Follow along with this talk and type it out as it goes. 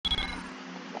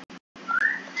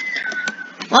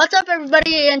What's up,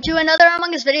 everybody, and to another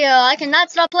Among Us video. I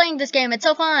cannot stop playing this game. It's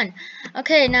so fun.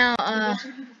 Okay, now,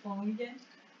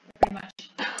 Pretty much.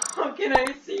 How can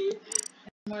I see?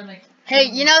 More like. Hey,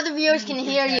 you know the viewers can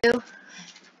hear you.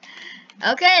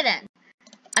 Okay, then.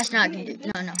 Astronaut can do.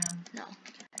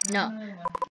 No.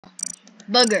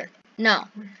 Booger. No.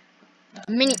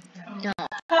 Mini. No.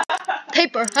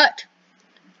 Paper Hut.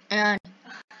 And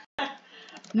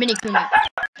Mini Kuni.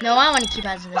 No, I want to keep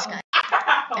as this guy.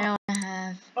 I don't want to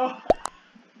have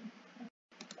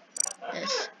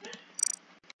this.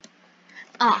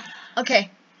 Ah, okay.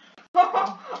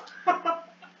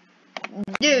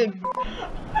 Dude,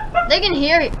 they can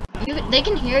hear you. They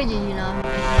can hear you, you know.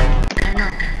 I know.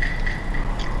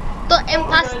 The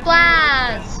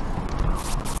Impostblast.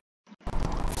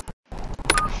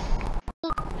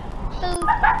 Boop,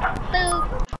 boop.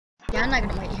 Yeah, I'm not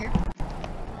gonna wait here.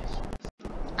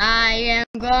 I am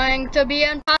going to be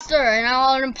an imposter, and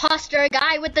I'll imposter a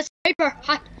guy with this paper.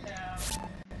 Hi.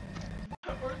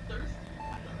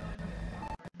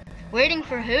 Waiting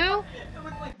for who?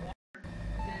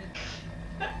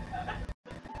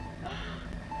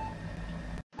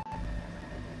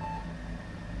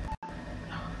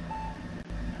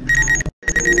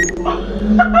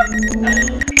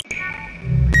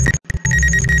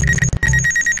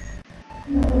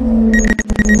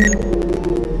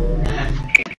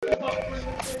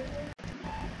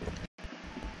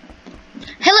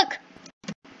 Hey, look!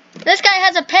 This guy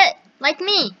has a pet, like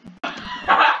me.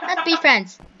 Let's be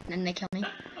friends. Then they kill me.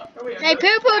 Hey,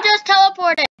 Poo Poo just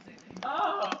teleported.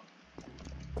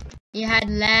 You had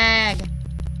lag.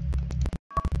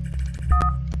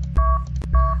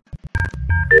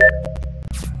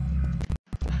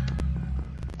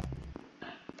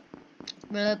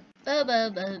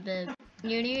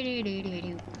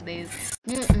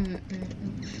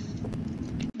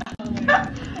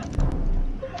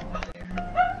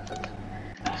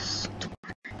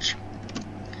 Storage.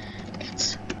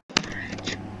 It's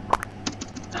orange.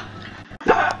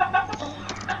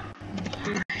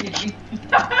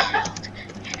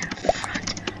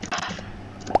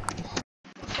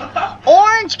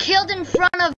 Orange killed in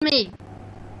front of me.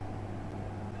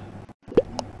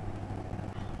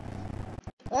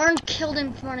 Orange killed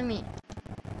in front of me.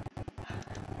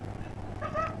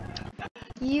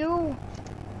 You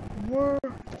were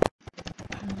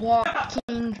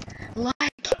walking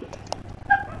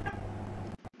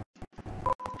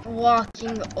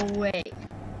away.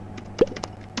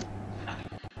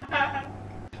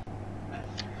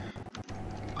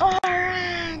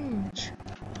 Orange.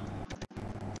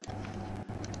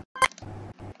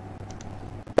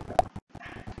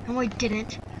 No, I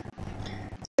didn't.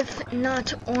 If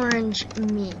not orange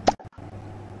me.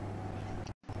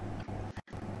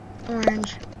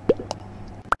 Orange.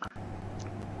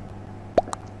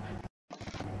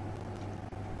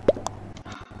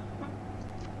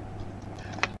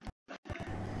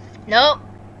 Nope.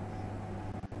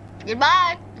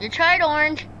 Goodbye. You tried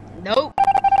orange. Nope.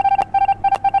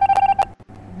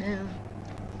 No.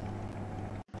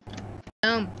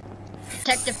 Boom.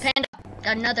 Detective Panda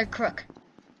got another crook.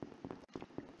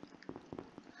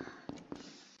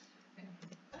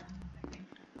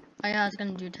 Oh yeah, I was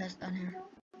gonna do a test on here.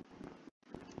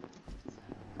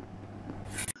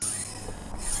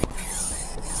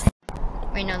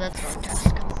 Wait, no, that's the wrong test.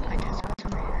 My test goes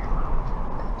over here.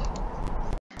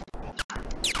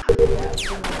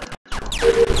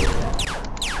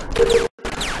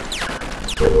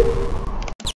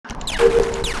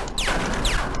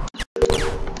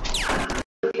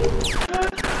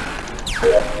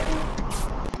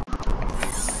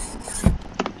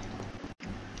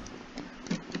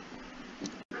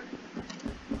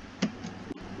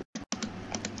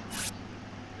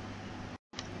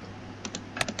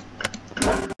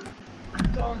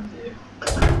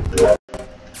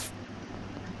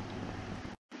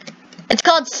 It's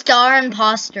called Star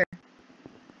Imposter.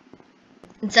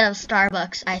 Instead of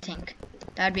Starbucks, I think.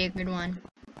 That'd be a good one.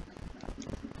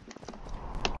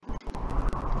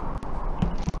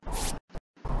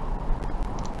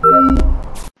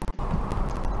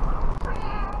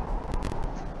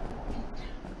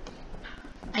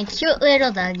 My cute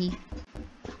little doggy.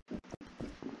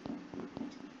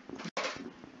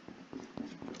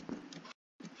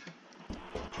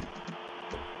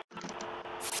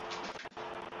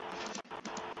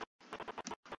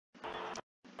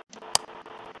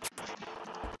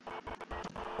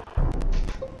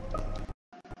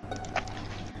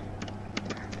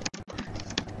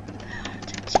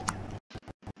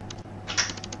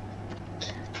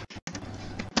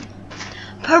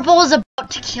 Purple is about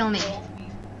to kill me.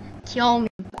 Kill me.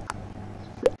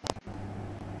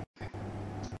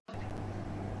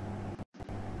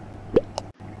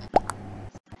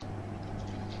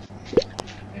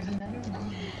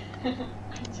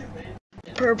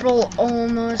 purple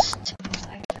almost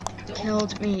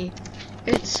killed me.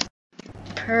 It's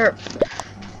purple.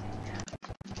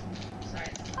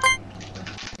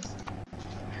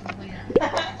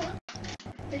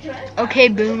 Okay,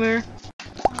 boomer.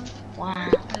 Wow.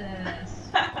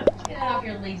 Get off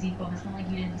your lazy bum. It's not like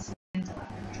you didn't sleep until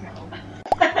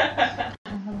after.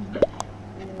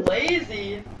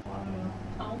 Lazy?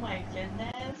 Oh my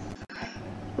goodness.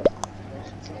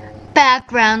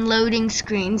 Background loading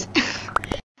screens.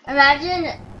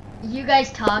 Imagine you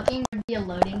guys talking would be a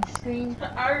loading screen.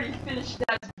 I already finished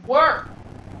that work.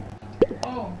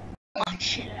 Oh. Oh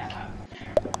shit. Yeah.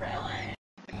 Really?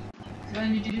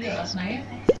 When did you do that last night?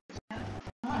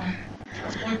 Oh.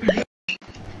 What could you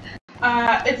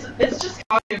It's just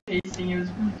copy and pasting. It was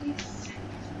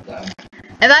so.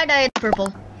 If I die, it's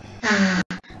purple.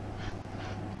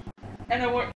 And I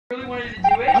really wanted to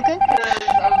do it Okay. because I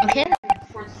was Okay. looking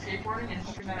forward to skateboarding and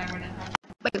hoping that I wouldn't have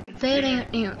Baby.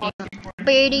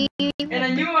 and I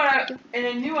knew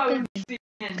I would be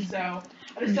sleeping in, so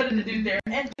I decided to do it there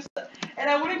and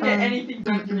I wouldn't get anything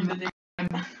done during the day.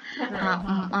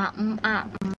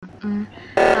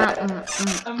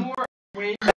 I'm more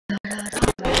awake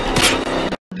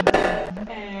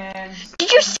and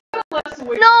Did you see? less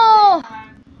awake. No!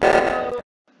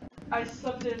 I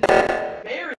slept in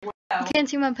very well. I can't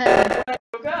see my pet. When I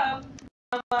woke up,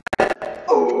 I'm like,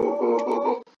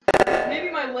 oh, maybe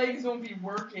my legs won't be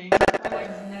working. My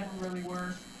legs never really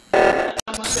work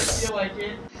unless I feel like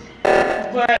it.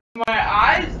 But my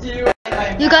eyes do. And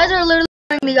my You guys are literally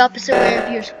going the opposite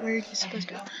way of where you're supposed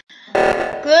to.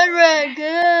 Good, Red,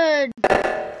 good.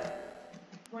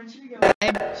 When should we go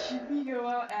out? Should we go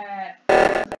out at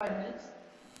 5 minutes?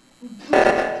 3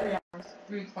 hours.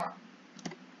 3 o'clock.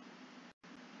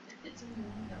 It's in the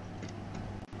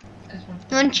window.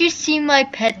 Don't you see my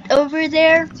pet over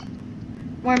there?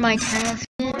 Where my task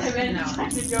We don't have any time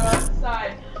to go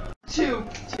outside. Two.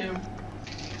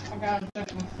 I gotta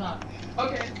check my son.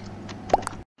 Okay.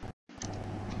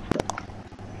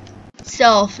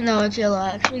 Self. No, it's yellow,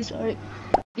 actually, sorry.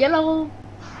 Yellow.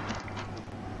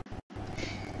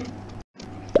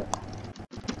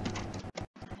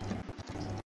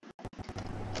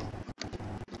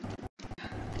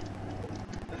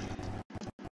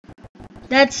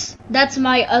 That's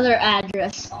my other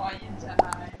address. Oh, you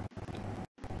die.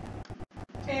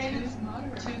 And it's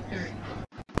 2:30.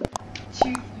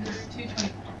 2:24.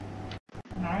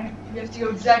 Alright. you have to go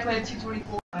exactly at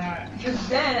 2:24. Alright. Because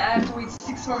then I have to wait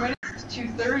 6 more minutes to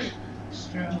 2:30. It's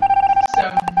true.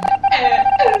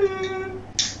 So.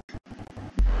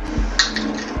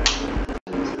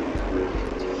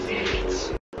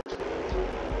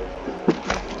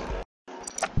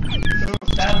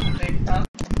 That was a big time.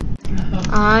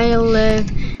 I live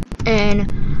in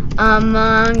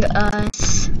Among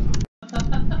Us.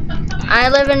 I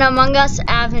live in Among Us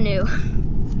Avenue.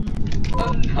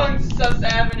 Among Us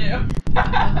Avenue.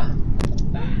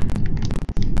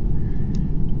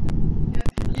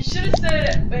 You should have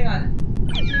said, hang on.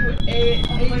 2-8.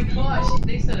 Oh my gosh,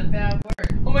 they said a bad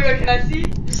word. Oh my god, can I see?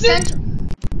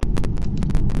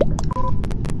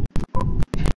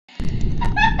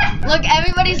 Look,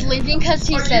 everybody's leaving because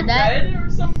he Are said you that. red or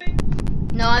something?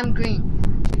 No, I'm green.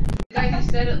 The guy who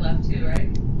said it left too, right?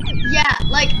 Yeah,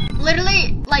 like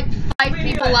literally, like 5 Wait,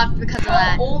 people wait. left because of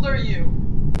that. How old are you?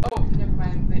 Oh, never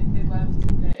mind. They left.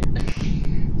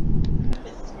 I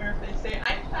swear if they say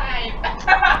I'm 5.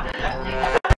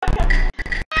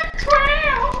 I'm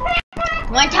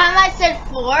 12. One time I said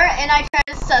 4 and I tried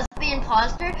to suss the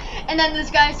imposter, and then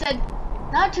this guy said,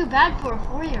 not too bad for a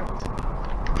 4-year-old.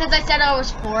 Because I said I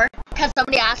was 4, because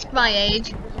somebody asked my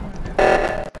age.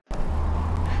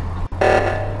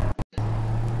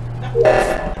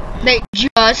 They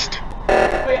just.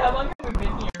 Wait, how long have we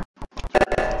been here?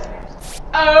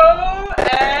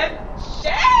 OMG!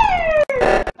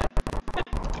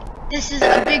 This is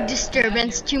a big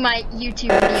disturbance to my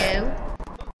YouTube video.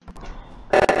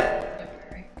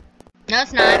 February. No,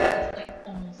 it's not. It's like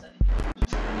almost at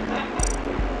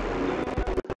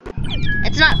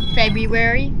It's not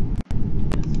February.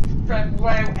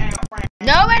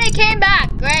 Nobody came back.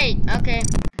 Great. Okay.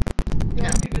 No.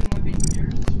 We've been living here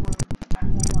for my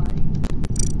whole life.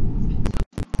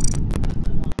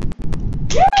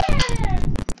 Yeah!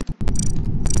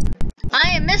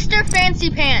 I am Mr. Fancy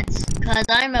Pants. Because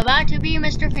I'm about to be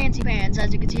Mr. Fancy Pants.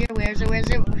 As you can see here. Where is it?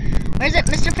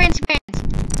 Mr. Fancy Pants.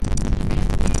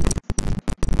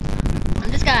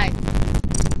 I'm this guy.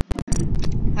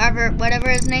 However, whatever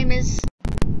his name is.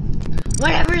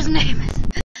 Whatever his name is.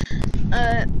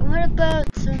 What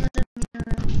about some of the...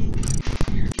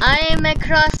 I am a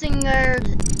crossing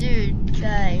dude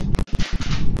guy.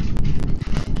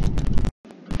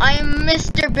 I am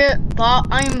Bob.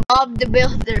 I am Bob the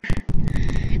Builder.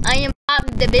 I am Bob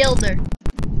the Builder.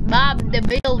 Bob the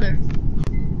Builder.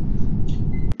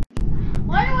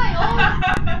 Why do I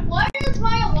always? Why does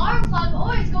my alarm clock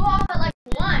always go off at like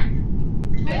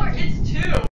 1? It's 2.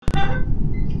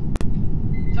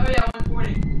 Oh yeah,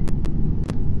 1:40.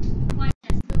 Why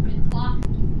that stupid clock?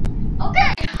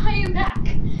 Okay, I am back.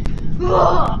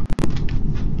 Ugh.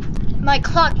 My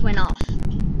clock went off.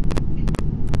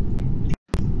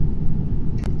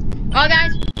 Oh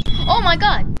guys. Oh my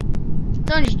god.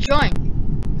 Someone just joined.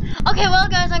 Okay, well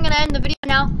guys, I'm gonna end the video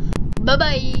now. Bye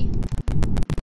bye.